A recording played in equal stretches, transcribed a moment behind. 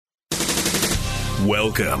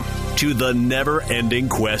Welcome to the never-ending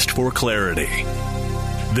quest for clarity.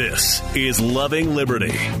 This is Loving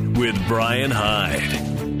Liberty with Brian Hyde.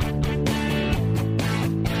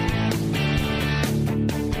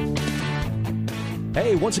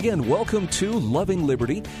 Hey, once again, welcome to Loving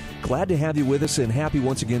Liberty. Glad to have you with us and happy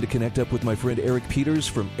once again to connect up with my friend Eric Peters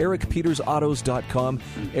from ericpetersautos.com.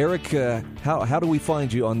 Eric, how do we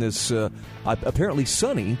find you on this apparently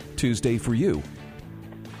sunny Tuesday for you?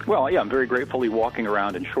 Well, yeah, I'm very gratefully walking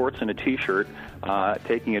around in shorts and a T-shirt,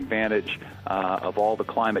 taking advantage of all the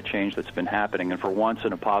climate change that's been happening, and for once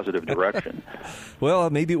in a positive direction. Well,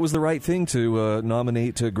 maybe it was the right thing to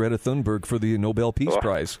nominate Greta Thunberg for the Nobel Peace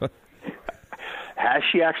Prize. Has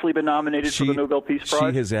she actually been nominated for the Nobel Peace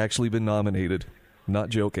Prize? She has actually been nominated. Not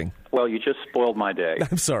joking. Well, you just spoiled my day.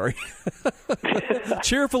 I'm sorry.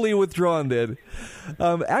 Cheerfully withdrawn, then.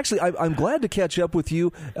 Actually, I'm glad to catch up with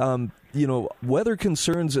you. Weather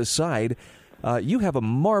concerns aside, you have a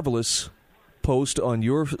marvelous post on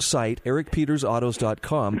your site,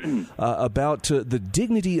 ericpetersautos.com, about the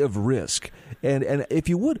dignity of risk. And if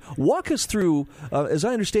you would, walk us through, as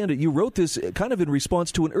I understand it, you wrote this kind of in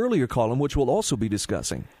response to an earlier column, which we'll also be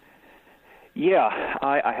discussing. Yeah,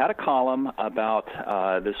 I had a column about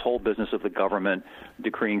this whole business of the government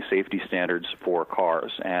decreeing safety standards for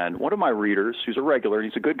cars. And one of my readers, who's a regular,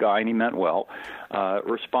 he's a good guy and he meant well,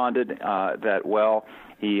 responded that, well,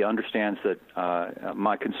 he understands that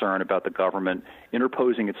my concern about the government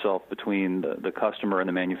interposing itself between the customer and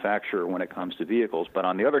the manufacturer when it comes to vehicles. But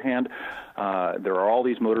on the other hand, there are all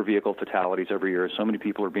these motor vehicle fatalities every year. So many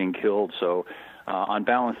people are being killed. So on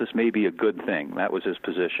balance, this may be a good thing. That was his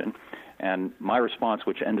position. And my response,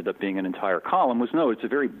 which ended up being an entire column, was no, it's a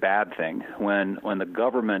very bad thing when the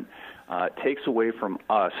government takes away from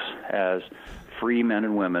us as free men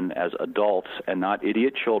and women, as adults, and not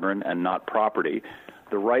idiot children and not property,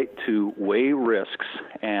 the right to weigh risks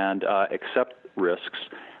and accept risks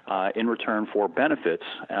in return for benefits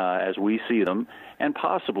as we see them, and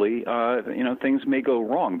possibly, things may go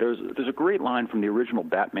wrong. There's a great line from the original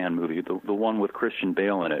Batman movie, the one with Christian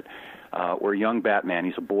Bale in it, where young Batman,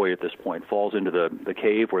 he's a boy at this point, falls into the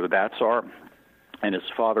cave where the bats are, and his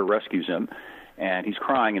father rescues him, and he's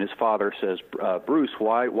crying, and his father says, Bruce,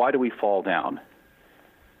 why do we fall down?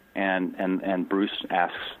 And Bruce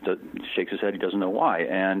shakes his head, he doesn't know why,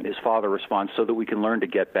 and his father responds, so that we can learn to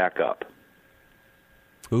get back up.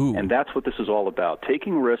 Ooh. And that's what this is all about.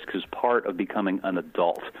 Taking risks is part of becoming an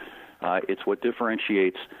adult. It's what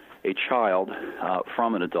differentiates a child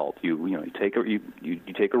from an adult. You take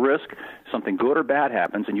a risk, something good or bad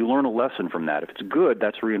happens, and you learn a lesson from that. If it's good,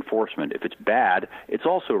 that's reinforcement. If it's bad, it's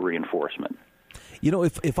also reinforcement. You know,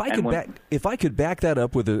 if I could back that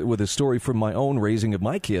up with a story from my own raising of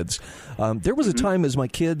my kids, there was a time as my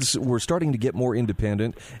kids were starting to get more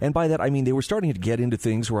independent, and by that I mean they were starting to get into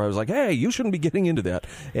things where I was like, hey, you shouldn't be getting into that,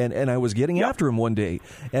 and I was getting after them one day,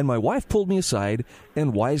 and my wife pulled me aside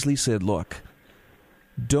and wisely said, look,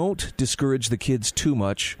 don't discourage the kids too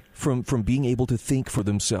much from being able to think for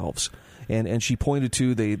themselves. And she pointed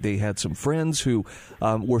to they had some friends who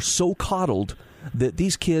were so coddled that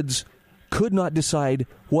these kids could not decide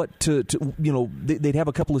what to they'd have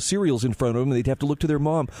a couple of cereals in front of them and they'd have to look to their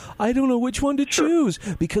mom. I don't know which one to choose,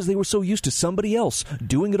 because they were so used to somebody else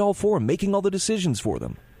doing it all for them, making all the decisions for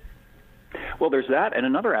them. Well, there's that, and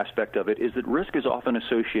another aspect of it is that risk is often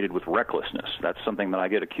associated with recklessness. That's something that I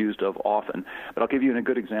get accused of often. But I'll give you a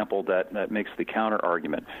good example that makes the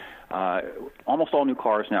counter-argument. Almost all new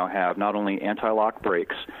cars now have not only anti-lock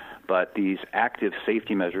brakes, but these active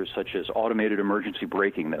safety measures such as automated emergency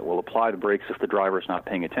braking that will apply the brakes if the driver is not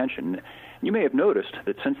paying attention. You may have noticed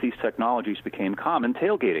that since these technologies became common,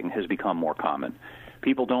 tailgating has become more common.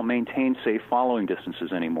 People don't maintain safe following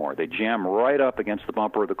distances anymore. They jam right up against the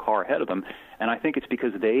bumper of the car ahead of them, and I think it's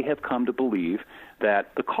because they have come to believe that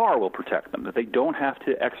the car will protect them, that they don't have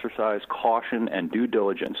to exercise caution and due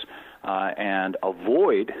diligence and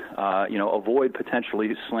avoid potentially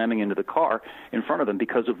slamming into the car in front of them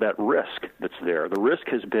because of that risk that's there. The risk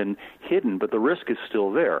has been hidden, but the risk is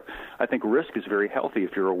still there. I think risk is very healthy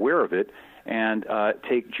if you're aware of it and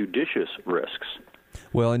take judicious risks.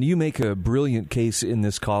 Well, and you make a brilliant case in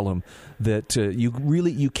this column that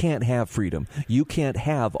you can't have freedom. You can't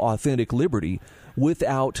have authentic liberty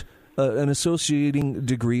without an associating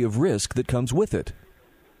degree of risk that comes with it.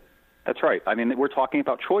 That's right. I mean, we're talking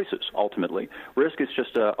about choices, ultimately. Risk is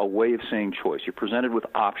just a way of saying choice. You're presented with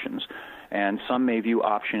options, and some may view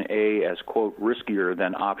option A as, quote, riskier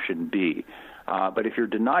than option B. But if you're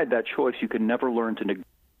denied that choice, you can never learn to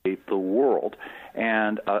negotiate the world.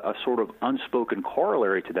 And a sort of unspoken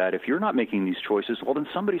corollary to that, if you're not making these choices, well, then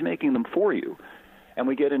somebody's making them for you. and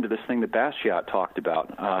we get into this thing that Bastiat talked about,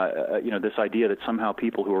 this idea that somehow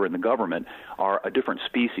people who are in the government are a different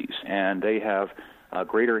species, and they have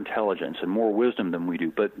greater intelligence and more wisdom than we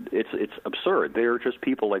do. But it's absurd. They're just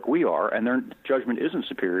people like we are, and their judgment isn't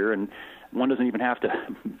superior, and one doesn't even have to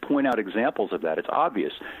point out examples of that. It's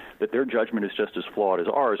obvious that their judgment is just as flawed as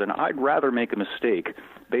ours, and I'd rather make a mistake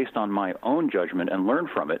based on my own judgment and learn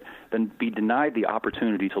from it than be denied the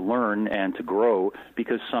opportunity to learn and to grow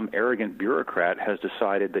because some arrogant bureaucrat has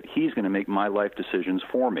decided that he's going to make my life decisions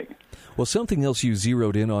for me. Well, something else you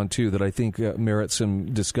zeroed in on, too, that I think merits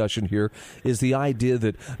some discussion here is the idea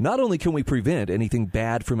that not only can we prevent anything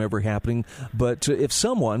bad from ever happening, but if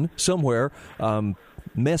someone somewhere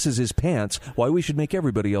messes his pants, why we should make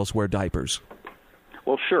everybody else wear diapers.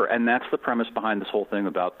 Well, sure, and that's the premise behind this whole thing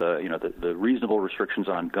about the reasonable restrictions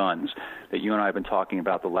on guns that you and I have been talking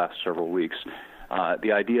about the last several weeks.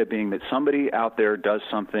 The idea being that somebody out there does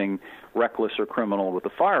something reckless or criminal with a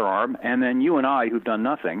firearm, and then you and I, who've done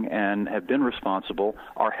nothing and have been responsible,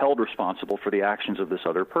 are held responsible for the actions of this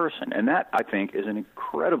other person. And that, I think, is an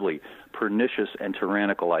incredibly pernicious and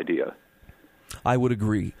tyrannical idea. I would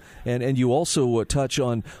agree. And you also touch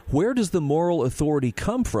on where does the moral authority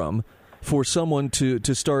come from for someone to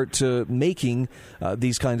start making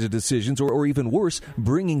these kinds of decisions, or even worse,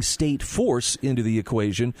 bringing state force into the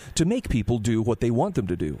equation to make people do what they want them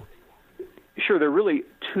to do? Sure, there are really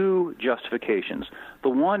two justifications. The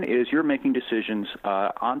one is you're making decisions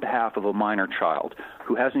on behalf of a minor child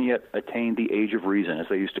who hasn't yet attained the age of reason, as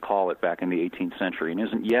they used to call it back in the 18th century, and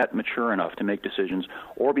isn't yet mature enough to make decisions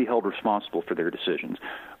or be held responsible for their decisions.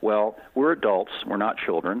 Well, we're adults, we're not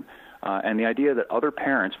children, and the idea that other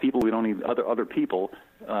parents, people we don't even, other people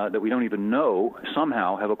that we don't even know,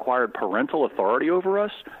 somehow have acquired parental authority over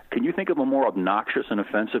us. Can you think of a more obnoxious and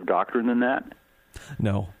offensive doctrine than that?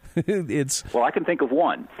 No. Well, I can think of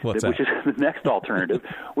one, which is the next alternative,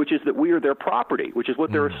 which is that we are their property, which is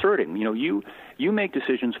what they're asserting. You make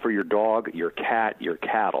decisions for your dog, your cat, your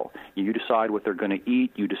cattle. You decide what they're going to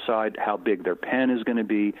eat. You decide how big their pen is going to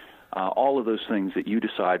be. All of those things that you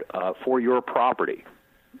decide for your property.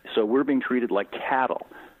 So we're being treated like cattle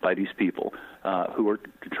by these people who are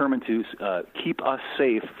determined to keep us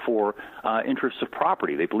safe for interests of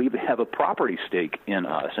property. They believe they have a property stake in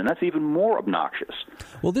us, and that's even more obnoxious.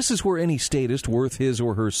 Well, this is where any statist worth his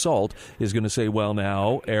or her salt is going to say, well,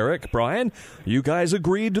 now, Eric, Brian, you guys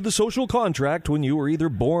agreed to the social contract when you were either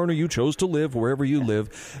born or you chose to live wherever you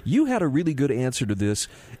live. You had a really good answer to this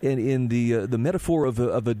in the metaphor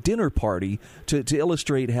of a dinner party to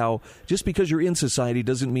illustrate how just because you're in society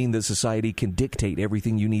doesn't mean that society can dictate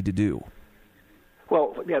everything you need to do.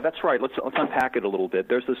 Well, yeah, that's right. Let's unpack it a little bit.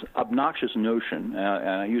 There's this obnoxious notion, and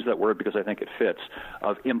I use that word because I think it fits,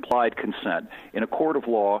 of implied consent. In a court of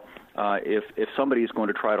law, if somebody is going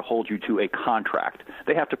to try to hold you to a contract,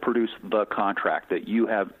 they have to produce the contract that you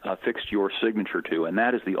have fixed your signature to, and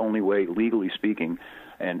that is the only way, legally speaking,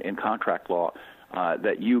 and in contract law,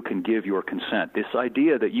 that you can give your consent. This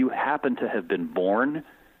idea that you happen to have been born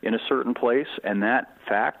in a certain place, and that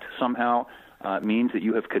fact somehow means that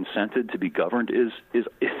you have consented to be governed is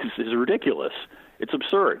ridiculous. It's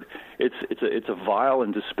absurd. It's a vile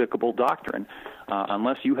and despicable doctrine.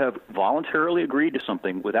 Unless you have voluntarily agreed to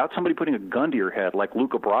something without somebody putting a gun to your head, like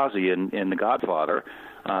Luca Brasi in The Godfather,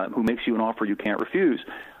 who makes you an offer you can't refuse,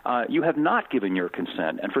 you have not given your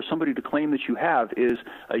consent. And for somebody to claim that you have is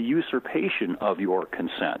a usurpation of your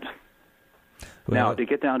consent. Well, now, to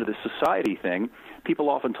get down to the society thing, people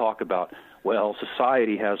often talk about, well,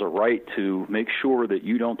 society has a right to make sure that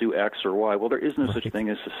you don't do X or Y. Well, there is no such thing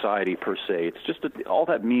as society per se. It's just that all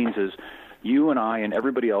that means is you and I and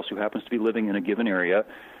everybody else who happens to be living in a given area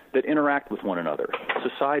that interact with one another.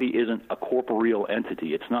 Society isn't a corporeal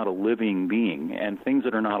entity. It's not a living being, and things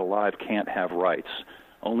that are not alive can't have rights.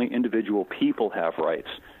 Only individual people have rights.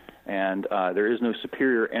 And there is no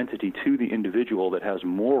superior entity to the individual that has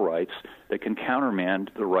more rights that can countermand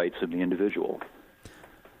the rights of the individual.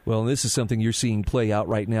 Well, this is something you're seeing play out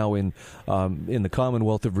right now in the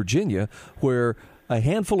Commonwealth of Virginia, where a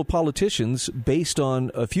handful of politicians, based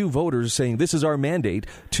on a few voters saying this is our mandate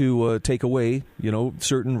to take away,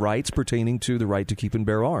 certain rights pertaining to the right to keep and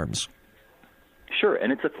bear arms. Sure,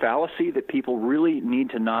 and it's a fallacy that people really need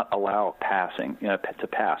to not allow to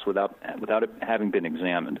pass without it having been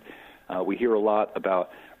examined. We hear a lot about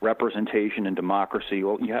representation and democracy.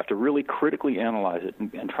 Well, you have to really critically analyze it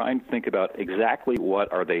and try and think about exactly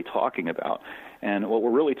what are they talking about. And what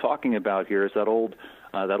we're really talking about here is that old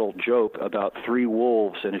joke about three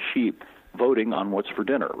wolves and a sheep voting on what's for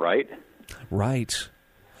dinner, right? Right.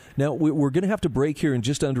 Now, we're going to have to break here in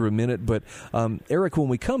just under a minute, but Eric, when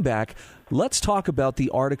we come back, let's talk about the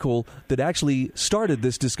article that actually started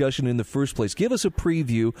this discussion in the first place. Give us a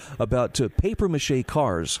preview about papier-mâché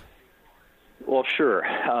cars. Well, sure.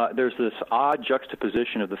 There's this odd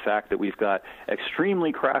juxtaposition of the fact that we've got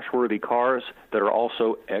extremely crash-worthy cars that are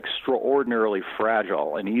also extraordinarily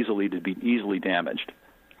fragile and easily damaged.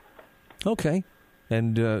 Okay,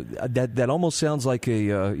 and that almost sounds like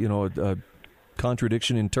a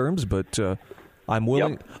contradiction in terms, but I'm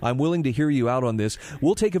willing to hear you out on this.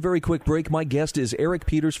 We'll take a very quick break. My guest is Eric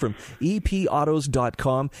Peters from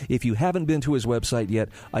EPAutos.com. If you haven't been to his website yet,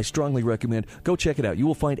 I strongly recommend go check it out. You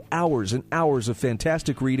will find hours and hours of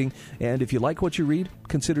fantastic reading, and if you like what you read,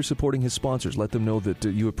 consider supporting his sponsors. Let them know that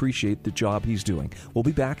you appreciate the job he's doing. We'll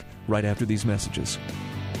be back right after these messages.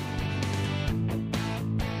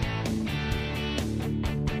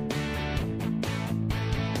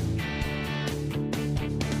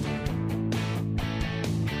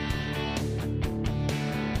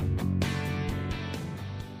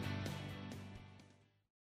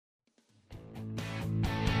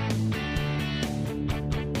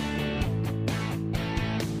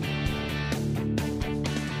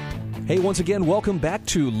 Hey, once again, welcome back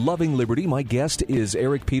to Loving Liberty. My guest is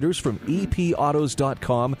Eric Peters from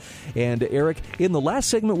EPAutos.com. And Eric, in the last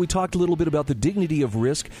segment, we talked a little bit about the dignity of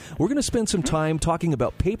risk. We're going to spend some time talking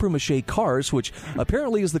about papier-mâché cars, which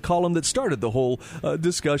apparently is the column that started the whole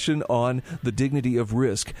discussion on the dignity of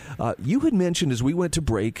risk. You had mentioned as we went to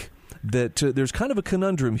break that there's kind of a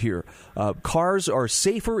conundrum here. Cars are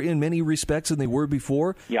safer in many respects than they were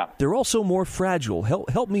before. Yeah. They're also more fragile.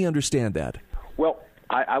 Help me understand that. Well,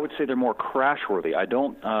 I would say they're more crash-worthy. I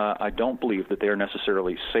don't believe that they're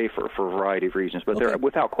necessarily safer for a variety of reasons, but they're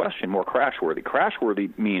without question more crash-worthy. Crash-worthy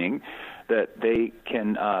meaning that they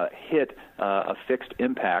can hit a fixed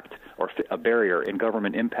impact or a barrier in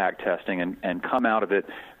government impact testing and come out of it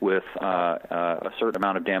with a certain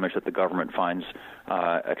amount of damage that the government finds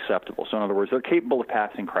acceptable. So in other words, they're capable of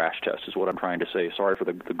passing crash tests is what I'm trying to say. Sorry for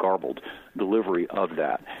the garbled delivery of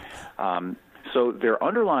that. So their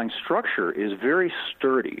underlying structure is very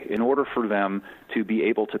sturdy in order for them to be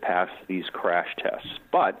able to pass these crash tests.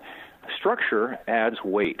 But structure adds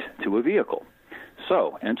weight to a vehicle.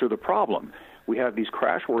 So enter the problem. We have these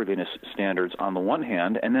crashworthiness standards on the one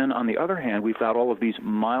hand, and then on the other hand, we've got all of these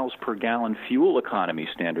miles per gallon fuel economy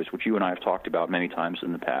standards, which you and I have talked about many times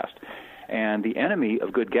in the past. And the enemy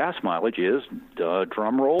of good gas mileage is,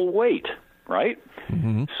 drum roll, weight. Right?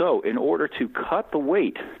 Mm-hmm. So in order to cut the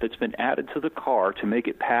weight that's been added to the car to make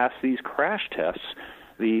it pass these crash tests,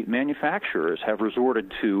 the manufacturers have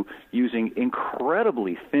resorted to using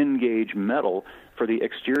incredibly thin-gauge metal for the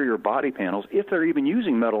exterior body panels, if they're even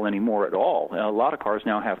using metal anymore at all. Now, a lot of cars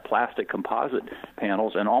now have plastic composite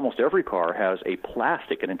panels, and almost every car has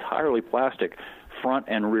an entirely plastic front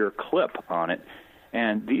and rear clip on it.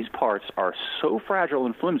 And these parts are so fragile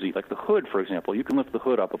and flimsy, like the hood, for example. You can lift the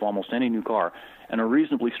hood up of almost any new car, and a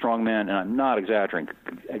reasonably strong man, and I'm not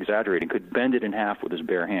exaggerating, could bend it in half with his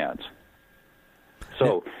bare hands.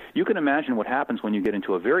 So you can imagine what happens when you get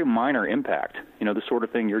into a very minor impact, the sort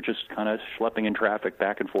of thing you're just kind of schlepping in traffic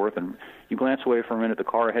back and forth, and you glance away for a minute, the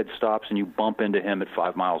car ahead stops, and you bump into him at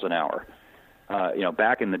 5 miles an hour.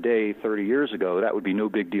 Back in the day, 30 years ago, that would be no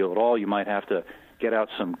big deal at all. You might have to get out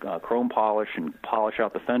some chrome polish and polish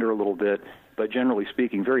out the fender a little bit, but generally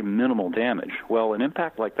speaking, very minimal damage. Well, an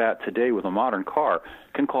impact like that today with a modern car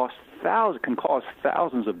can cause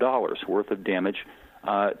thousands of dollars worth of damage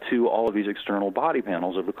to all of these external body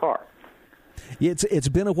panels of the car. Yeah, it's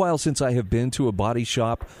been a while since I have been to a body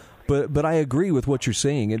shop. But I agree with what you're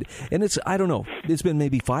saying. And it's, I don't know, it's been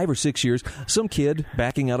maybe 5 or 6 years. Some kid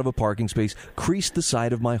backing out of a parking space creased the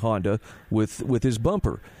side of my Honda with his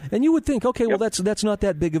bumper. And you would think, okay, well, that's not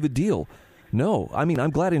that big of a deal. No, I mean,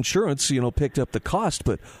 I'm glad insurance, picked up the cost,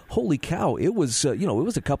 but holy cow, it was, it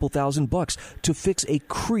was a couple $1,000 to fix a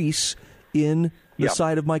crease in the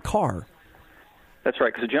side of my car. That's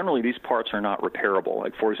right, because generally these parts are not repairable.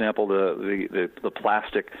 Like, for example, the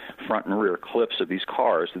plastic front and rear clips of these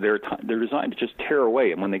cars, they're designed to just tear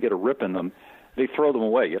away, and when they get a rip in them, they throw them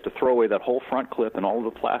away. You have to throw away that whole front clip and all of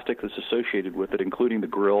the plastic that's associated with it, including the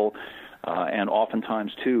grill, and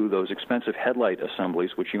oftentimes, too, those expensive headlight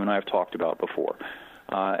assemblies, which you and I have talked about before.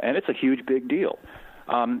 And it's a huge, big deal.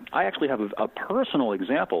 I actually have a personal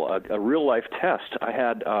example, a real-life test. I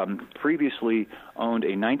had previously owned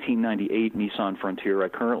a 1998 Nissan Frontier. I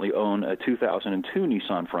currently own a 2002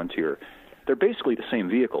 Nissan Frontier. They're basically the same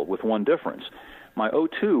vehicle with one difference. My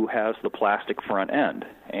 02 has the plastic front end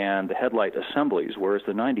and the headlight assemblies, whereas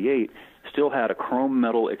the 98 still had a chrome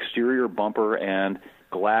metal exterior bumper and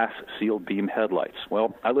glass sealed beam headlights.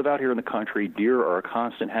 Well, I live out here in the country. Deer are a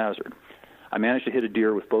constant hazard. I managed to hit a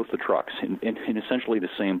deer with both the trucks in essentially the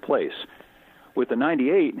same place. With the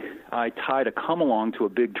 98, I tied a come-along to a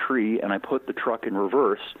big tree, and I put the truck in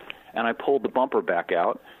reverse, and I pulled the bumper back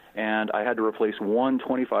out, and I had to replace one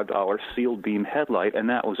 $25 sealed beam headlight, and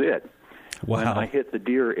that was it. Wow. When I hit the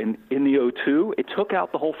deer in the 02, it took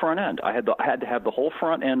out the whole front end. I had to have the whole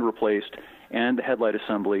front end replaced and the headlight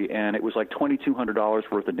assembly, and it was like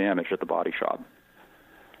 $2,200 worth of damage at the body shop.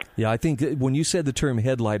 Yeah, I think when you said the term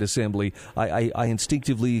headlight assembly, I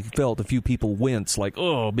instinctively felt a few people wince, like,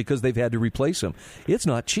 oh, because they've had to replace them. It's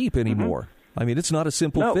not cheap anymore. I mean, it's not a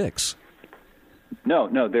simple fix. No,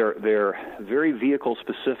 they're very vehicle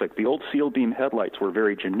specific. The old seal beam headlights were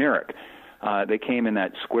very generic. They came in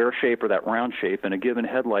that square shape or that round shape, and a given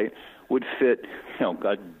headlight would fit,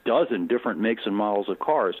 a dozen different makes and models of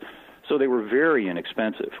cars. So they were very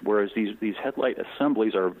inexpensive, whereas these headlight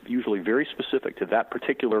assemblies are usually very specific to that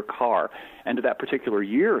particular car and to that particular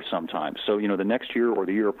year sometimes. So, the next year or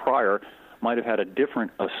the year prior might have had a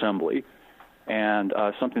different assembly, and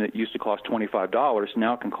something that used to cost $25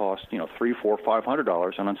 now can cost, $300, $400,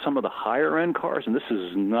 $500. And on some of the higher-end cars, and this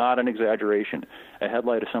is not an exaggeration, a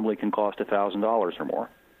headlight assembly can cost $1,000 or more.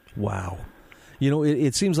 Wow.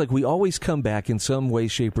 It seems like we always come back in some way,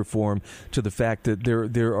 shape, or form to the fact that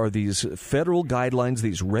there are these federal guidelines,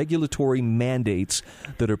 these regulatory mandates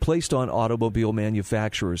that are placed on automobile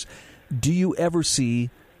manufacturers. Do you ever see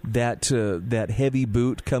that heavy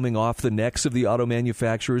boot coming off the necks of the auto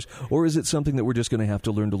manufacturers, or is it something that we're just going to have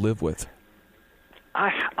to learn to live with?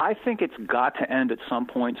 I think it's got to end at some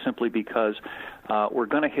point simply because we're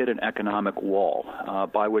going to hit an economic wall,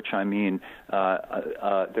 by which I mean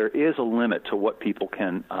there is a limit to what people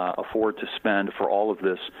can afford to spend for all of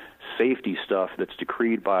this safety stuff that's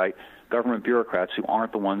decreed by government bureaucrats who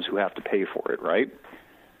aren't the ones who have to pay for it, right?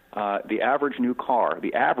 The average new car,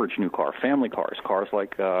 family cars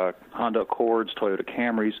like Honda Accords, Toyota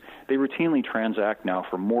Camrys, they routinely transact now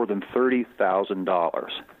for more than $30,000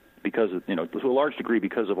 because of, to a large degree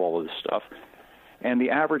because of all of this stuff. And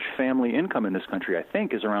the average family income in this country, I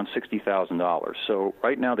think, is around $60,000. So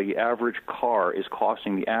right now the average car is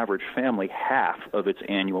costing the average family half of its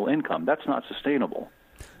annual income. That's not sustainable.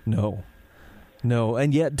 No,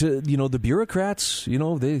 and yet, the bureaucrats,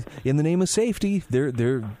 they, in the name of safety,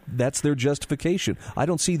 that's their justification. I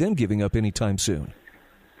don't see them giving up anytime soon.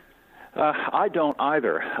 I don't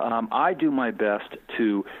either. I do my best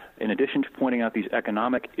to, in addition to pointing out these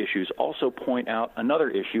economic issues, also point out another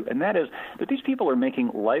issue, and that is that these people are making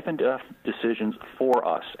life and death decisions for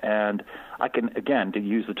us. And I can, again, to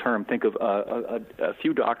use the term, think of a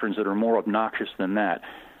few doctrines that are more obnoxious than that.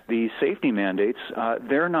 The safety mandates,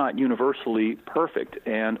 they're not universally perfect,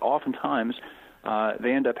 and oftentimes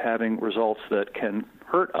they end up having results that can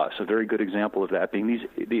hurt us. A very good example of that being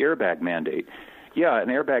the airbag mandate. Yeah, an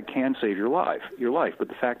airbag can save your life, but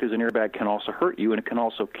the fact is an airbag can also hurt you, and it can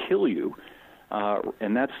also kill you,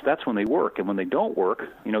 and that's when they work. And when they don't work,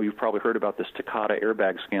 you've probably heard about this Takata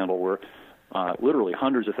airbag scandal where literally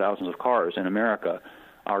hundreds of thousands of cars in America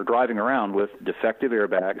are driving around with defective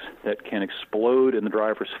airbags that can explode in the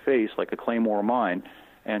driver's face like a Claymore mine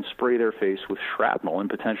and spray their face with shrapnel and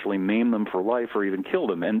potentially maim them for life or even kill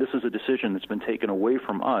them. And this is a decision that's been taken away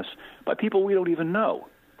from us by people we don't even know.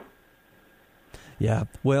 Yeah,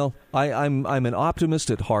 well, I'm an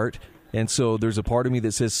optimist at heart, and so there's a part of me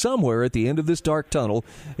that says somewhere at the end of this dark tunnel,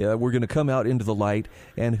 we're going to come out into the light,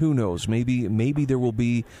 and who knows, maybe there will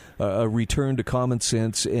be a return to common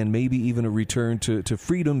sense and maybe even a return to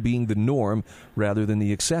freedom being the norm rather than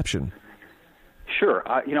the exception. Sure.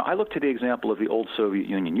 I look to the example of the old Soviet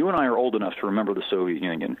Union. You and I are old enough to remember the Soviet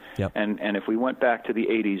Union. Yep. And if we went back to the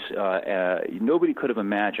 80s, nobody could have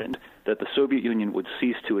imagined that the Soviet Union would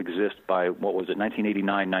cease to exist by,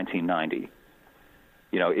 1989, 1990.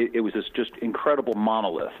 It was this just incredible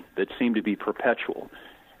monolith that seemed to be perpetual.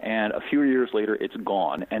 And a few years later, it's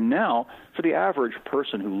gone. And now, for the average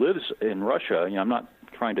person who lives in Russia, I'm not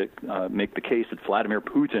trying to make the case that Vladimir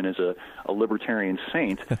Putin is a libertarian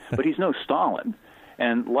saint, but he's no Stalin.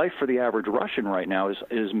 And life for the average Russian right now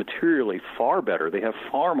is materially far better. They have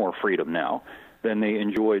far more freedom now than they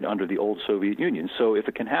enjoyed under the old Soviet Union. So if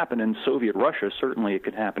it can happen in Soviet Russia, certainly it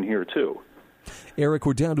can happen here too. Eric,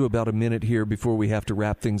 we're down to about a minute here before we have to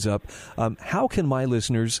wrap things up. How can my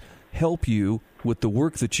listeners help you with the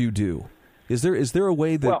work that you do? Is there a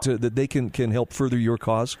way that that they can help further your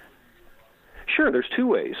cause? Sure, there's two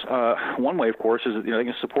ways. One way, of course, is that they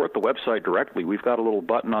can support the website directly. We've got a little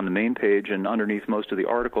button on the main page and underneath most of the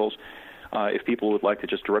articles. If people would like to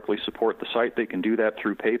just directly support the site, they can do that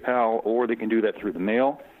through PayPal or they can do that through the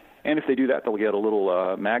mail. And if they do that, they'll get a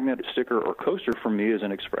little magnet, sticker, or coaster from me as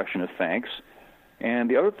an expression of thanks. And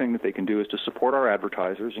the other thing that they can do is to support our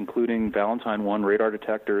advertisers, including Valentine One radar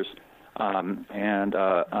detectors and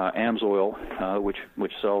AMSOIL,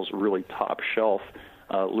 which sells really top-shelf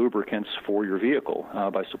lubricants for your vehicle.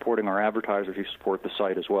 By supporting our advertisers, you support the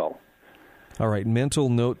site as well. All right, mental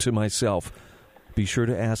note to myself. Be sure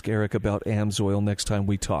to ask Eric about AMSOIL next time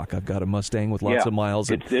we talk. I've got a Mustang with lots of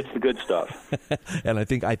miles. It's the good stuff. And I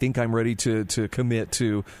think I'm ready to commit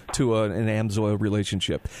to an AMSOIL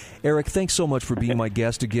relationship. Eric, thanks so much for being my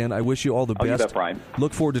guest again. I wish you all the best. You bet, Brian.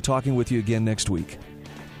 Look forward to talking with you again next week.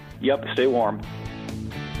 Yep, stay warm.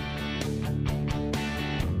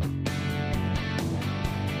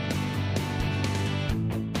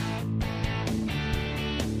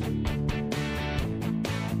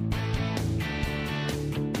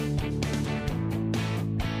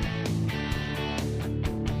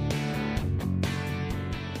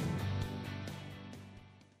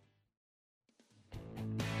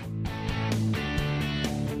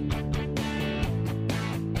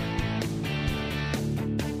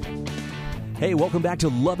 Hey, welcome back to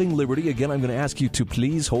Loving Liberty. Again, I'm going to ask you to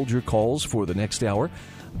please hold your calls for the next hour.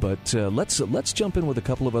 But let's jump in with a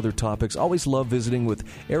couple of other topics. Always love visiting with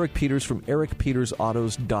Eric Peters from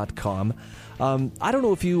ericpetersautos.com. I don't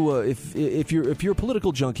know if you're a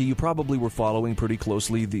political junkie, you probably were following pretty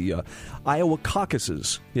closely the Iowa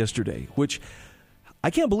caucuses yesterday, which I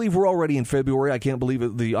can't believe we're already in February. I can't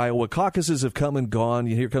believe the Iowa caucuses have come and gone.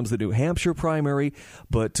 Here comes the New Hampshire primary,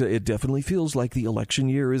 but it definitely feels like the election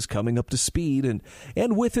year is coming up to speed.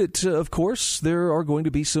 And with it, of course, there are going to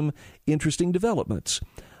be some interesting developments.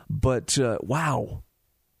 But, wow,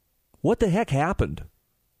 what the heck happened?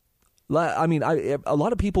 I mean, a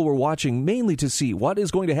lot of people were watching mainly to see what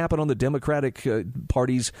is going to happen on the Democratic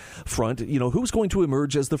Party's front. You know, who's going to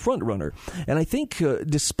emerge as the front runner? And I think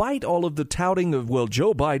despite all of the touting of, well,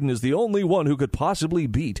 Joe Biden is the only one who could possibly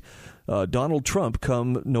beat Donald Trump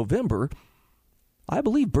come November, I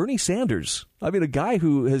believe Bernie Sanders. I mean, a guy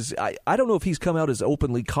who has, I don't know if he's come out as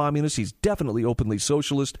openly communist. He's definitely openly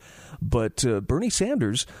socialist. But Bernie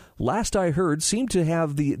Sanders, last I heard, seemed to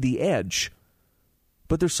have the edge.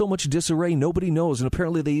 But there's so much disarray, nobody knows. And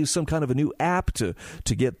apparently they use some kind of a new app to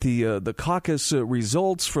get the caucus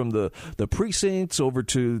results from the precincts over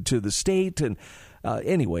to the state. And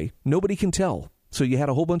anyway, nobody can tell. So you had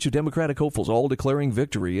a whole bunch of Democratic hopefuls all declaring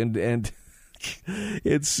victory. And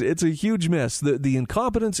it's a huge mess. The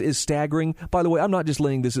incompetence is staggering. By the way, I'm not just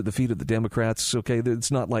laying this at the feet of the Democrats, okay?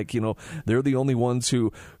 It's not like, they're the only ones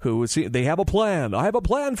who see, they have a plan. I have a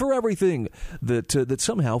plan for everything that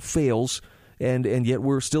somehow fails. And yet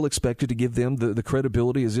we're still expected to give them the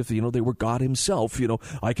credibility as if, they were God himself.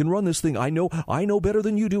 I can run this thing. I know better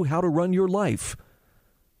than you do how to run your life.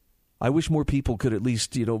 I wish more people could at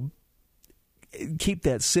least, keep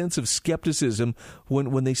that sense of skepticism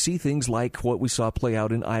when they see things like what we saw play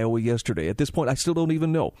out in Iowa yesterday. At this point, I still don't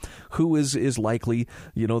even know who is likely,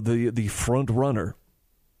 the front runner.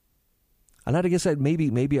 And I guess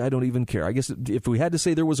maybe I don't even care. I guess if we had to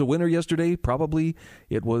say there was a winner yesterday, probably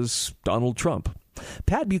it was Donald Trump.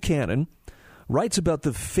 Pat Buchanan writes about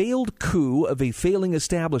the failed coup of a failing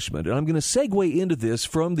establishment. And I'm going to segue into this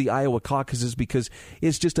from the Iowa caucuses because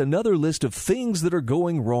it's just another list of things that are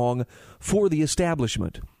going wrong for the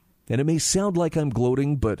establishment. And it may sound like I'm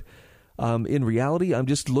gloating, but in reality, I'm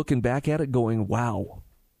just looking back at it going, wow,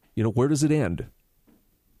 where does it end?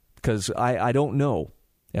 Because I don't know.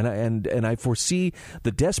 And I foresee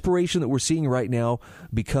the desperation that we're seeing right now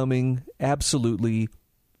becoming absolutely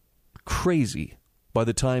crazy by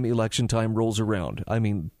the time election time rolls around. I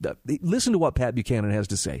mean, listen to what Pat Buchanan has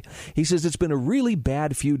to say. He says it's been a really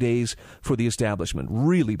bad few days for the establishment,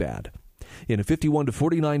 really bad. In a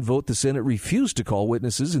 51-49 vote, the Senate refused to call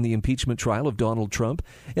witnesses in the impeachment trial of Donald Trump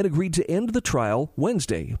and agreed to end the trial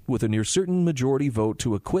Wednesday with a near certain majority vote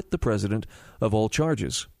to acquit the president of all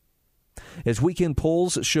charges. As weekend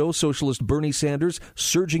polls show Socialist Bernie Sanders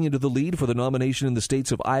surging into the lead for the nomination in the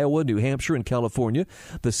states of Iowa, New Hampshire, and California,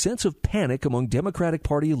 the sense of panic among Democratic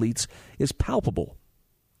Party elites is palpable.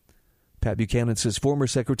 Pat Buchanan says former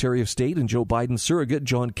Secretary of State and Joe Biden's surrogate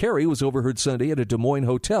John Kerry was overheard Sunday at a Des Moines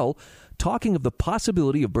hotel talking of the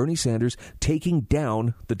possibility of Bernie Sanders taking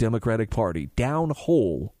down the Democratic Party, down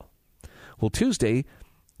whole. Well,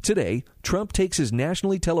 Today, Trump takes his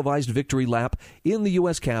nationally televised victory lap in the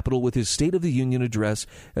U.S. Capitol with his State of the Union address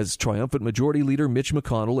as triumphant Majority Leader Mitch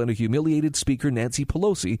McConnell and a humiliated Speaker Nancy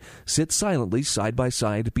Pelosi sit silently side by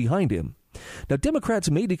side behind him. Now, Democrats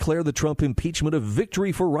may declare the Trump impeachment a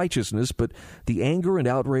victory for righteousness, but the anger and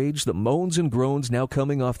outrage, the moans and groans now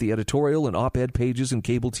coming off the editorial and op-ed pages and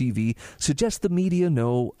cable TV suggest the media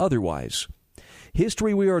know otherwise.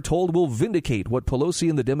 History, we are told, will vindicate what Pelosi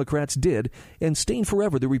and the Democrats did and stain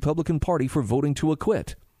forever the Republican Party for voting to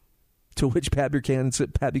acquit. To which Pat Buchanan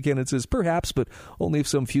says, perhaps, but only if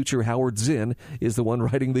some future Howard Zinn is the one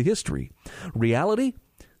writing the history. Reality?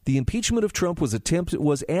 The impeachment of Trump was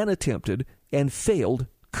an attempted and failed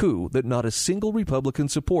coup that not a single Republican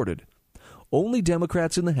supported. Only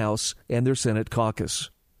Democrats in the House and their Senate caucus.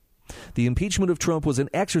 The impeachment of Trump was an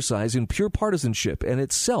exercise in pure partisanship and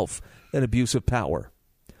itself an abuse of power.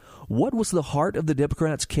 What was the heart of the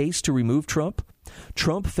Democrats' case to remove Trump?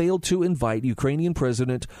 Trump failed to invite Ukrainian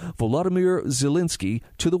President Volodymyr Zelensky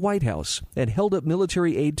to the White House and held up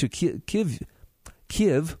military aid to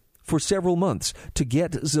Kyiv for several months to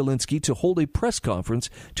get Zelensky to hold a press conference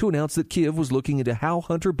to announce that Kyiv was looking into how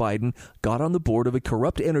Hunter Biden got on the board of a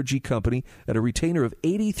corrupt energy company at a retainer of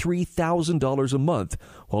 $83,000 a month,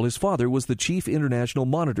 while his father was the chief international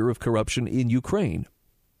monitor of corruption in Ukraine.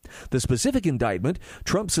 The specific indictment,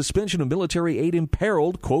 Trump's suspension of military aid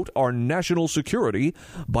imperiled, quote, our national security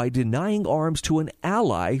by denying arms to an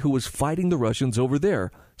ally who was fighting the Russians over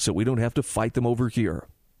there, so we don't have to fight them over here.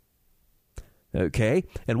 Okay,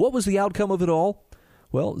 and what was the outcome of it all?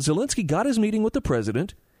 Well, Zelensky got his meeting with the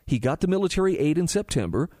president. He got the military aid in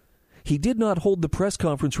September. He did not hold the press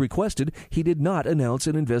conference requested. He did not announce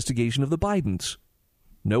an investigation of the Bidens.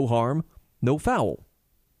 No harm, no foul.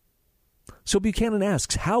 So Buchanan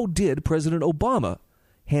asks, how did President Obama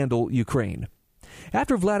handle Ukraine?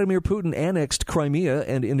 After Vladimir Putin annexed Crimea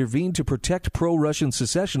and intervened to protect pro-Russian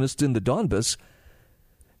secessionists in the Donbas,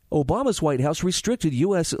 Obama's White House restricted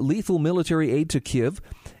U.S. lethal military aid to Kyiv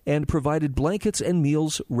and provided blankets and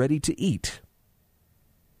meals ready to eat.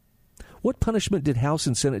 What punishment did House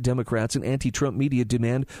and Senate Democrats and anti-Trump media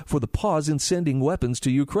demand for the pause in sending weapons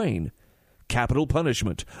to Ukraine? Capital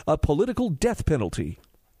punishment, a political death penalty.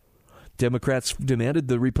 Democrats demanded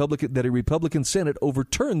that a Republican Senate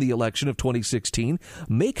overturn the election of 2016,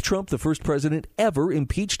 make Trump the first president ever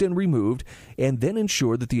impeached and removed, and then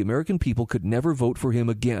ensure that the American people could never vote for him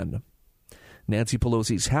again. Nancy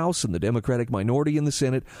Pelosi's House and the Democratic minority in the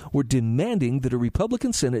Senate were demanding that a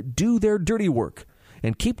Republican Senate do their dirty work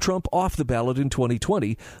and keep Trump off the ballot in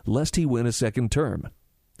 2020, lest he win a second term.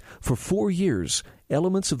 For 4 years,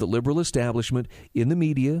 elements of the liberal establishment in the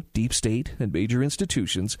media, deep state, and major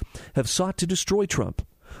institutions have sought to destroy Trump.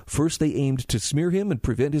 First, they aimed to smear him and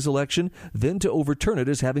prevent his election, then to overturn it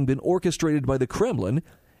as having been orchestrated by the Kremlin,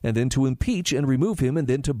 and then to impeach and remove him, and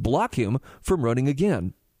then to block him from running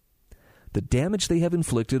again. The damage they have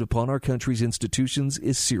inflicted upon our country's institutions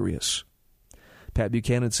is serious. Pat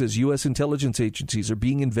Buchanan says U.S. intelligence agencies are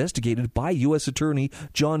being investigated by U.S. Attorney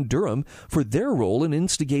John Durham for their role in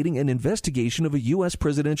instigating an investigation of a U.S.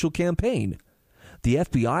 presidential campaign. The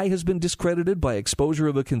FBI has been discredited by exposure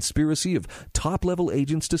of a conspiracy of top-level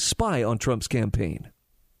agents to spy on Trump's campaign.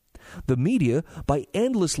 The media, by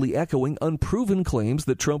endlessly echoing unproven claims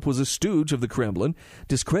that Trump was a stooge of the Kremlin,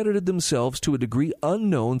 discredited themselves to a degree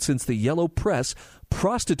unknown since the yellow press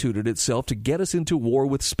prostituted itself to get us into war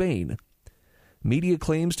with Spain. Media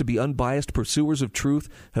claims to be unbiased pursuers of truth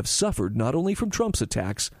have suffered not only from Trump's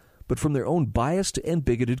attacks, but from their own biased and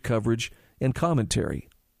bigoted coverage and commentary.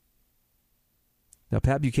 Now,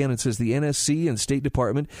 Pat Buchanan says the NSC and State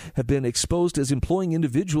Department have been exposed as employing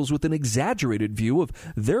individuals with an exaggerated view of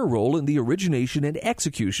their role in the origination and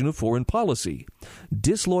execution of foreign policy.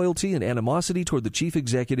 Disloyalty and animosity toward the chief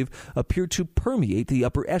executive appear to permeate the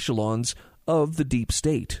upper echelons of the deep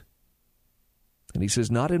state. And he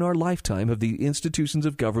says, not in our lifetime have the institutions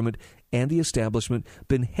of government and the establishment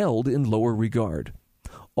been held in lower regard.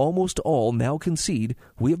 Almost all now concede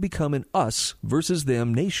we have become an us versus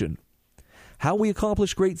them nation. How we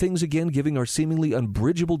accomplish great things again, giving our seemingly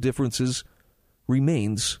unbridgeable differences,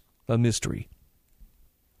 remains a mystery.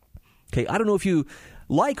 Okay, I don't know if you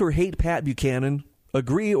like or hate Pat Buchanan,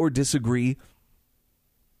 agree or disagree.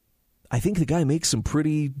 I think the guy makes some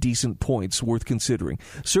pretty decent points worth considering.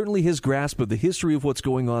 Certainly his grasp of the history of what's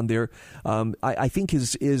going on there, I think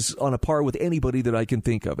is on a par with anybody that I can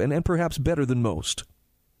think of, and perhaps better than most.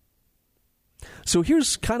 So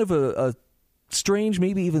here's kind of a strange,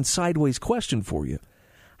 maybe even sideways question for you.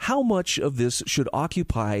 How much of this should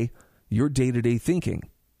occupy your day-to-day thinking?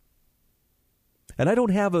 And I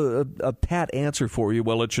don't have a pat answer for you.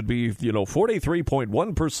 Well, it should be,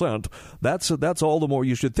 43.1%. That's all the more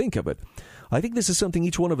you should think of it. I think this is something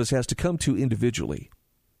each one of us has to come to individually.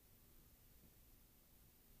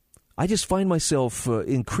 I just find myself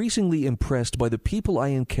increasingly impressed by the people I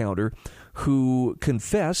encounter who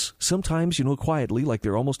confess, sometimes, quietly, like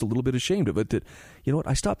they're almost a little bit ashamed of it, that,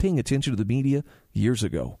 I stopped paying attention to the media years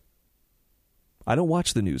ago. I don't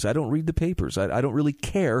watch the news. I don't read the papers. I don't really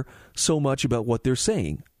care so much about what they're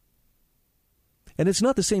saying. And it's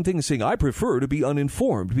not the same thing as saying, I prefer to be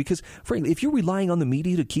uninformed, because, frankly, if you're relying on the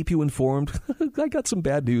media to keep you informed, I got some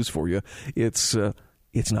bad news for you. It's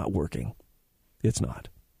not working. It's not.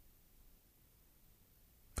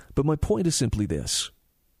 But my point is simply this.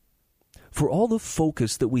 For all the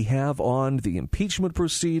focus that we have on the impeachment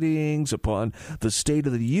proceedings, upon the State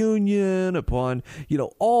of the Union, upon,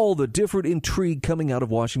 all the different intrigue coming out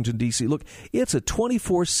of Washington, D.C., look, it's a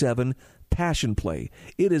 24/7 passion play.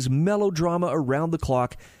 It is melodrama around the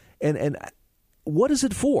clock. And what is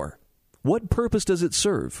it for? What purpose does it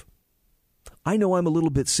serve? I know I'm a little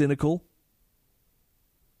bit cynical,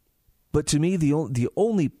 but to me, the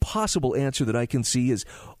only possible answer that I can see is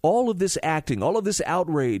all of this acting, all of this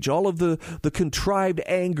outrage, all of the contrived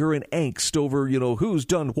anger and angst over, who's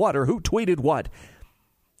done what or who tweeted what,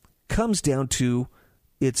 comes down to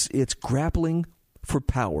it's grappling for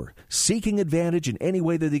power, seeking advantage in any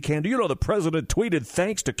way that they can. The president tweeted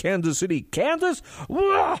thanks to Kansas City, Kansas.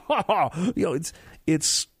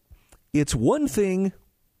 It's one thing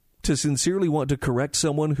to sincerely want to correct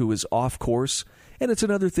someone who is off course. And it's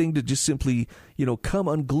another thing to just simply, come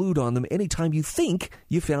unglued on them anytime you think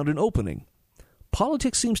you found an opening.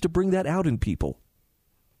 Politics seems to bring that out in people.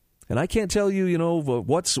 And I can't tell you,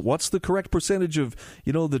 what's the correct percentage of,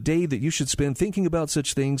 the day that you should spend thinking about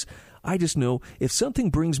such things. I just know if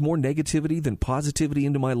something brings more negativity than positivity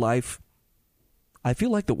into my life, I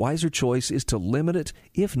feel like the wiser choice is to limit it,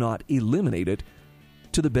 if not eliminate it,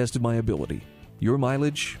 to the best of my ability. Your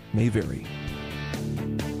mileage may vary.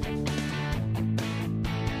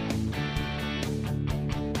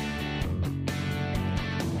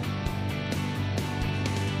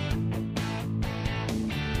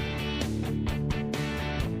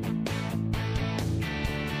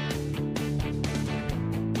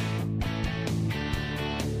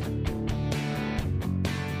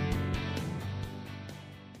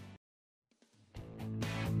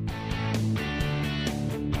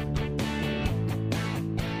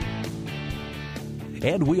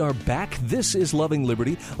 And we are back. This is Loving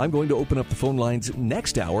Liberty. I'm going to open up the phone lines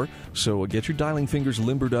next hour, so get your dialing fingers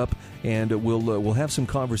limbered up, and we'll have some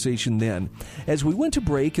conversation then. As we went to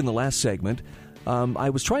break in the last segment, I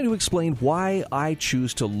was trying to explain why I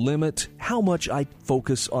choose to limit how much I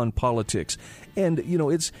focus on politics. And,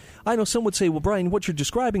 I know some would say, well, Brian, what you're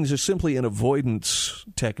describing is just simply an avoidance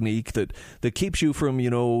technique that keeps you from,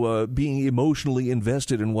 being emotionally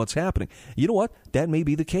invested in what's happening. You know what? That may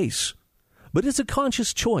be the case. But it's a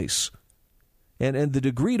conscious choice. And the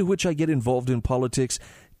degree to which I get involved in politics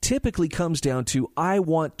typically comes down to I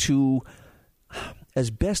want to,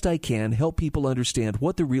 as best I can, help people understand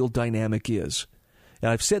what the real dynamic is.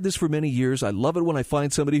 And I've said this for many years. I love it when I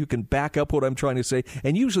find somebody who can back up what I'm trying to say.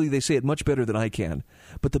 And usually they say it much better than I can.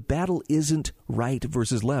 But the battle isn't right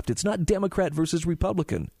versus left. It's not Democrat versus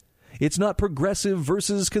Republican. It's not progressive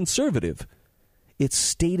versus conservative. It's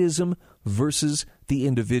statism versus the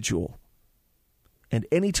individual. And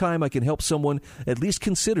anytime I can help someone at least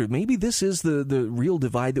consider maybe this is the real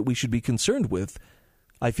divide that we should be concerned with,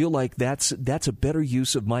 I feel like that's a better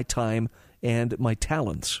use of my time and my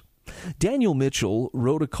talents. Daniel Mitchell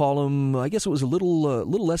wrote a column, I guess it was a little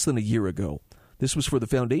less than a year ago. This was for the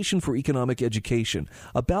Foundation for Economic Education,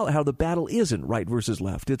 about how the battle isn't right versus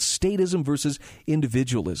left. It's statism versus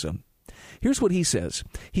individualism. Here's what he says.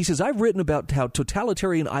 He says, I've written about how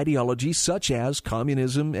totalitarian ideologies such as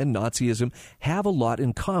communism and Nazism have a lot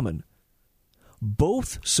in common.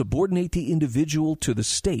 Both subordinate the individual to the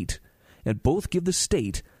state, and both give the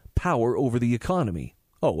state power over the economy.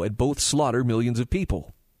 Oh, and both slaughter millions of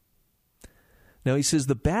people. Now, he says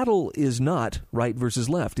the battle is not right versus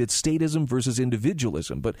left. It's statism versus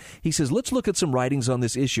individualism. But he says, let's look at some writings on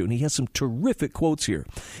this issue. And he has some terrific quotes here.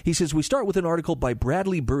 He says, we start with an article by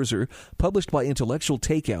Bradley Birzer, published by Intellectual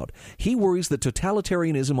Takeout. He worries that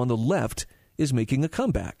totalitarianism on the left is making a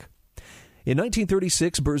comeback. In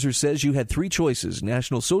 1936, Birzer says you had three choices: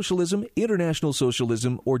 National Socialism, International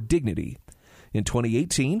Socialism, or dignity. In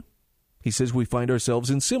 2018, he says we find ourselves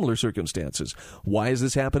in similar circumstances. Why is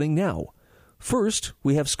this happening now? First,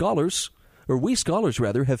 we scholars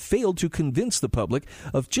have failed to convince the public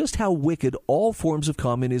of just how wicked all forms of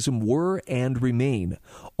communism were and remain.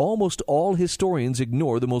 Almost all historians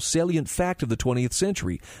ignore the most salient fact of the 20th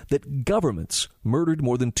century, that governments murdered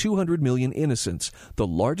more than 200 million innocents, the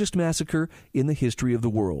largest massacre in the history of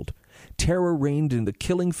the world. Terror reigned in the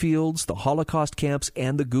killing fields, the Holocaust camps,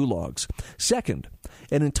 and the gulags. Second,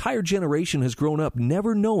 an entire generation has grown up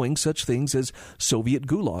never knowing such things as Soviet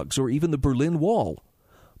gulags or even the Berlin Wall.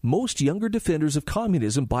 Most younger defenders of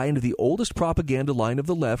communism buy into the oldest propaganda line of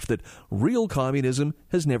the left that real communism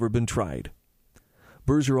has never been tried.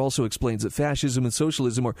 Berger also explains that fascism and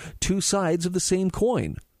socialism are two sides of the same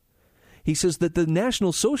coin. He says that the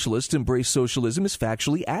National Socialists embrace socialism is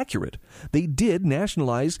factually accurate. They did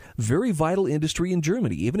nationalize very vital industry in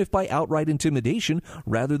Germany, even if by outright intimidation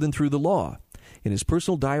rather than through the law. In his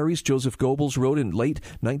personal diaries, Joseph Goebbels wrote in late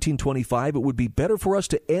 1925, "It would be better for us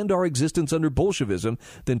to end our existence under Bolshevism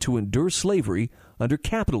than to endure slavery under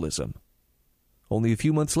capitalism." Only a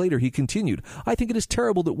few months later, he continued, "I think it is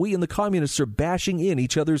terrible that we and the communists are bashing in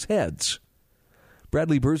each other's heads."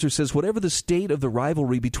 Bradley Berger says whatever the state of the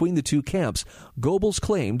rivalry between the two camps, Goebbels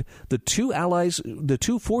claimed the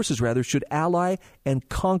two forces should ally and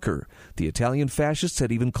conquer. The Italian fascists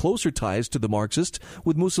had even closer ties to the Marxists,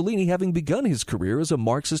 with Mussolini having begun his career as a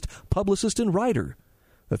Marxist publicist and writer.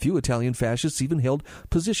 A few Italian fascists even held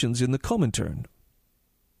positions in the Comintern.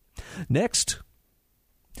 Next,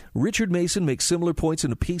 Richard Mason makes similar points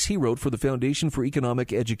in a piece he wrote for the Foundation for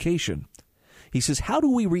Economic Education. He says, how do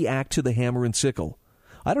we react to the hammer and sickle?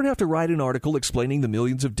 I don't have to write an article explaining the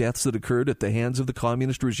millions of deaths that occurred at the hands of the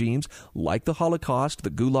communist regimes, like the Holocaust,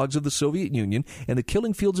 the gulags of the Soviet Union, and the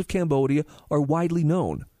killing fields of Cambodia are widely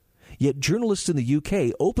known. Yet journalists in the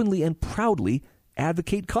UK openly and proudly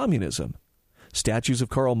advocate communism. Statues of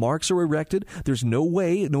Karl Marx are erected. There's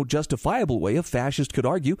no justifiable way a fascist could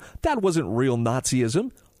argue that wasn't real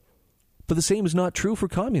Nazism. But the same is not true for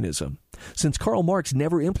communism. Since Karl Marx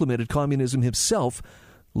never implemented communism himself,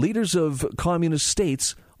 leaders of communist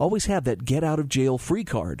states always have that get-out-of-jail-free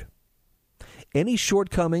card. Any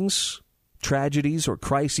shortcomings, tragedies, or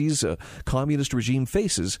crises a communist regime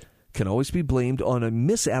faces can always be blamed on a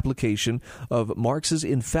misapplication of Marx's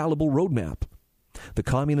infallible roadmap. The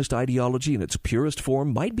communist ideology in its purest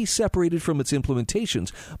form might be separated from its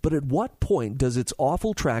implementations, but at what point does its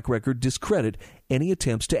awful track record discredit any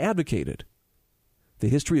attempts to advocate it? The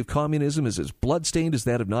history of communism is as blood-stained as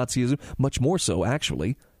that of Nazism, much more so,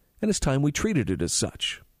 actually, and it's time we treated it as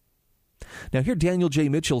such. Now here Daniel J.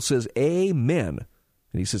 Mitchell says, Amen.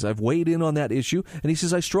 And he says, I've weighed in on that issue, and he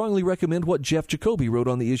says, I strongly recommend what Jeff Jacoby wrote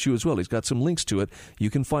on the issue as well. He's got some links to it. You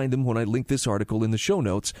can find them when I link this article in the show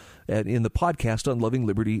notes in the podcast on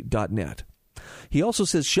lovingliberty.net. He also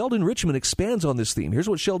says Sheldon Richman expands on this theme. Here's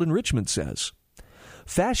what Sheldon Richman says.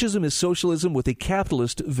 Fascism is socialism with a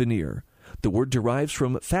capitalist veneer. The word derives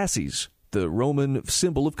from fasces, the Roman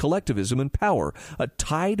symbol of collectivism and power, a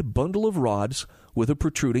tied bundle of rods with a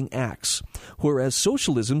protruding axe. Whereas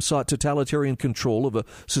socialism sought totalitarian control of a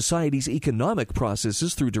society's economic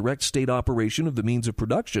processes through direct state operation of the means of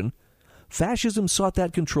production, fascism sought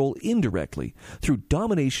that control indirectly through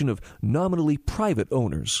domination of nominally private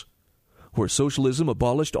owners. Where socialism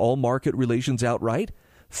abolished all market relations outright,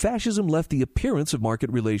 fascism left the appearance of market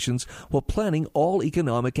relations while planning all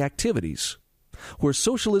economic activities. Where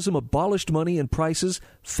socialism abolished money and prices,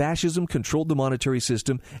 fascism controlled the monetary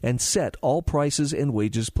system and set all prices and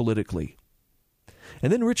wages politically.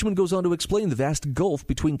 And then Richman goes on to explain the vast gulf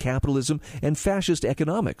between capitalism and fascist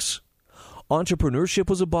economics. Entrepreneurship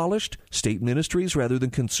was abolished. State ministries, rather than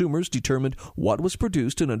consumers, determined what was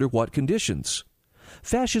produced and under what conditions.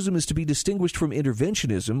 Fascism is to be distinguished from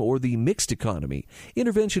interventionism or the mixed economy.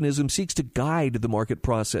 Interventionism seeks to guide the market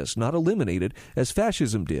process, not eliminate it, as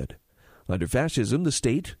fascism did. Under fascism, the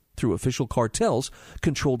state, through official cartels,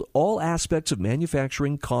 controlled all aspects of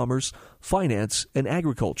manufacturing, commerce, finance, and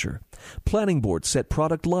agriculture. Planning boards set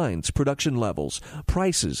product lines, production levels,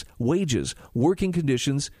 prices, wages, working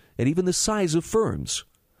conditions, and even the size of firms.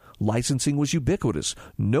 Licensing was ubiquitous.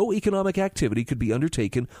 No economic activity could be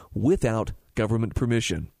undertaken without government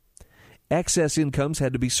permission. Excess incomes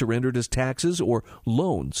had to be surrendered as taxes or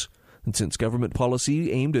loans. And since government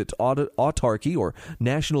policy aimed at autarky or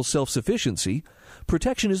national self-sufficiency,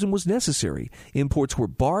 protectionism was necessary. Imports were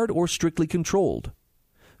barred or strictly controlled.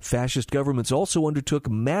 Fascist governments also undertook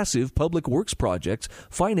massive public works projects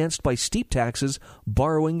financed by steep taxes,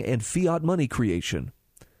 borrowing, and fiat money creation.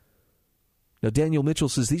 Now, Daniel Mitchell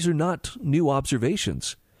says these are not new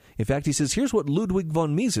observations. In fact, he says, here's what Ludwig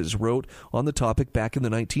von Mises wrote on the topic back in the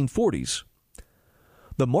 1940s.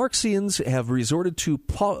 The Marxians have resorted to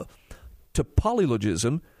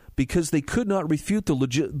polylogism because they could not refute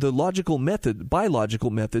the logical method, by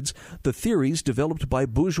logical methods, the theories developed by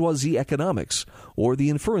bourgeoisie economics, or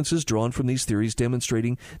the inferences drawn from these theories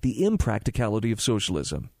demonstrating the impracticality of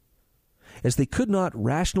socialism. as they could not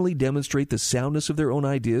rationally demonstrate the soundness of their own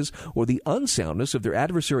ideas or the unsoundness of their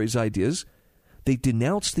adversaries' ideas, they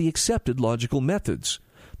denounced the accepted logical methods.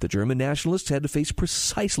 The German nationalists had to face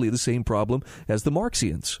precisely the same problem as the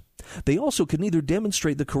Marxians. They also could neither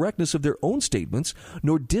demonstrate the correctness of their own statements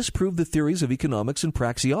nor disprove the theories of economics and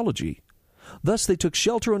praxeology. Thus, they took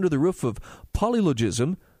shelter under the roof of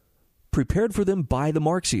polylogism prepared for them by the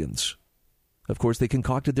Marxians. Of course, they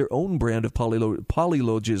concocted their own brand of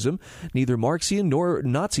polylogism. Neither Marxian nor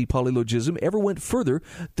Nazi polylogism ever went further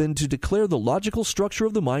than to declare the logical structure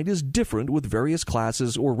of the mind is different with various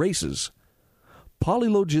classes or races.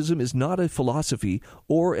 Polylogism is not a philosophy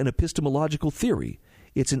or an epistemological theory.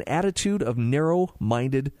 It's an attitude of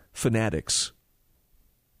narrow-minded fanatics.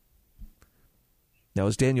 Now,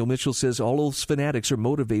 as Daniel Mitchell says, all those fanatics are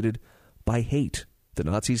motivated by hate. The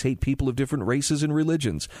Nazis hate people of different races and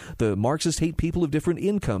religions. The Marxists hate people of different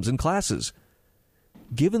incomes and classes.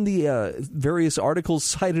 Given the various articles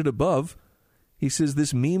cited above, he says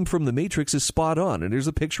this meme from The Matrix is spot on. And there's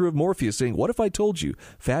a picture of Morpheus saying, what if I told you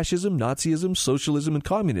fascism, Nazism, socialism, and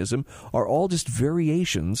communism are all just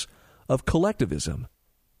variations of collectivism?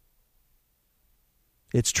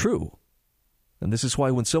 It's true. And this is why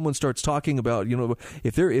when someone starts talking about,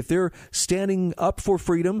 if they're standing up for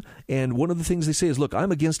freedom, and one of the things they say is, look,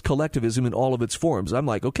 I'm against collectivism in all of its forms. I'm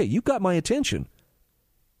like, okay, you've got my attention.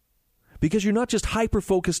 Because you're not just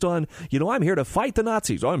hyper-focused on, I'm here to fight the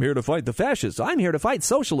Nazis. I'm here to fight the fascists. I'm here to fight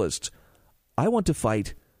socialists. I want to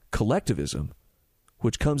fight collectivism,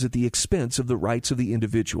 which comes at the expense of the rights of the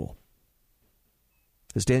individual.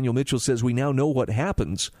 As Daniel Mitchell says, we now know what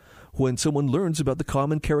happens when someone learns about the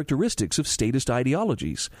common characteristics of statist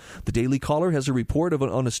ideologies. The Daily Caller has a report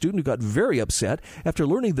on a student who got very upset after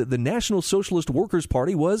learning that the National Socialist Workers'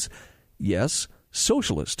 Party was, yes,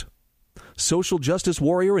 socialist. Social justice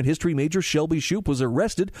warrior and history major Shelby Shoup was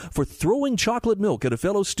arrested for throwing chocolate milk at a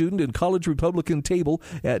fellow student in college Republican table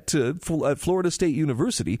at Florida State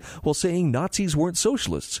University while saying Nazis weren't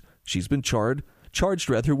socialists. She's been charged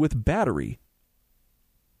with battery.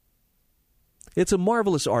 It's a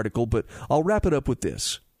marvelous article, but I'll wrap it up with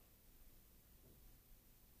this.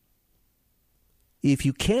 If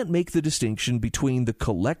you can't make the distinction between the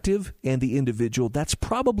collective and the individual, that's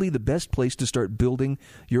probably the best place to start building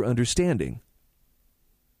your understanding.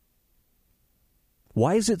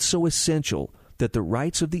 Why is it so essential that the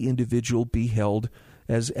rights of the individual be held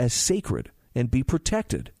as sacred and be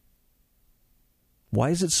protected?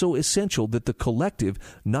 Why is it so essential that the collective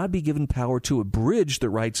not be given power to abridge the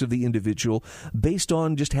rights of the individual based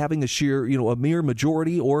on just having a mere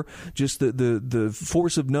majority or just the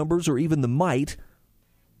force of numbers or even the might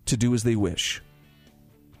to do as they wish?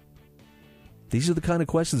 These are the kind of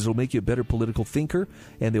questions that will make you a better political thinker,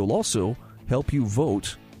 and they will also help you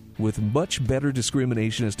vote with much better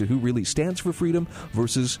discrimination as to who really stands for freedom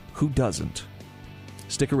versus who doesn't.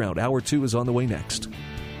 Stick around. Hour 2 is on the way next.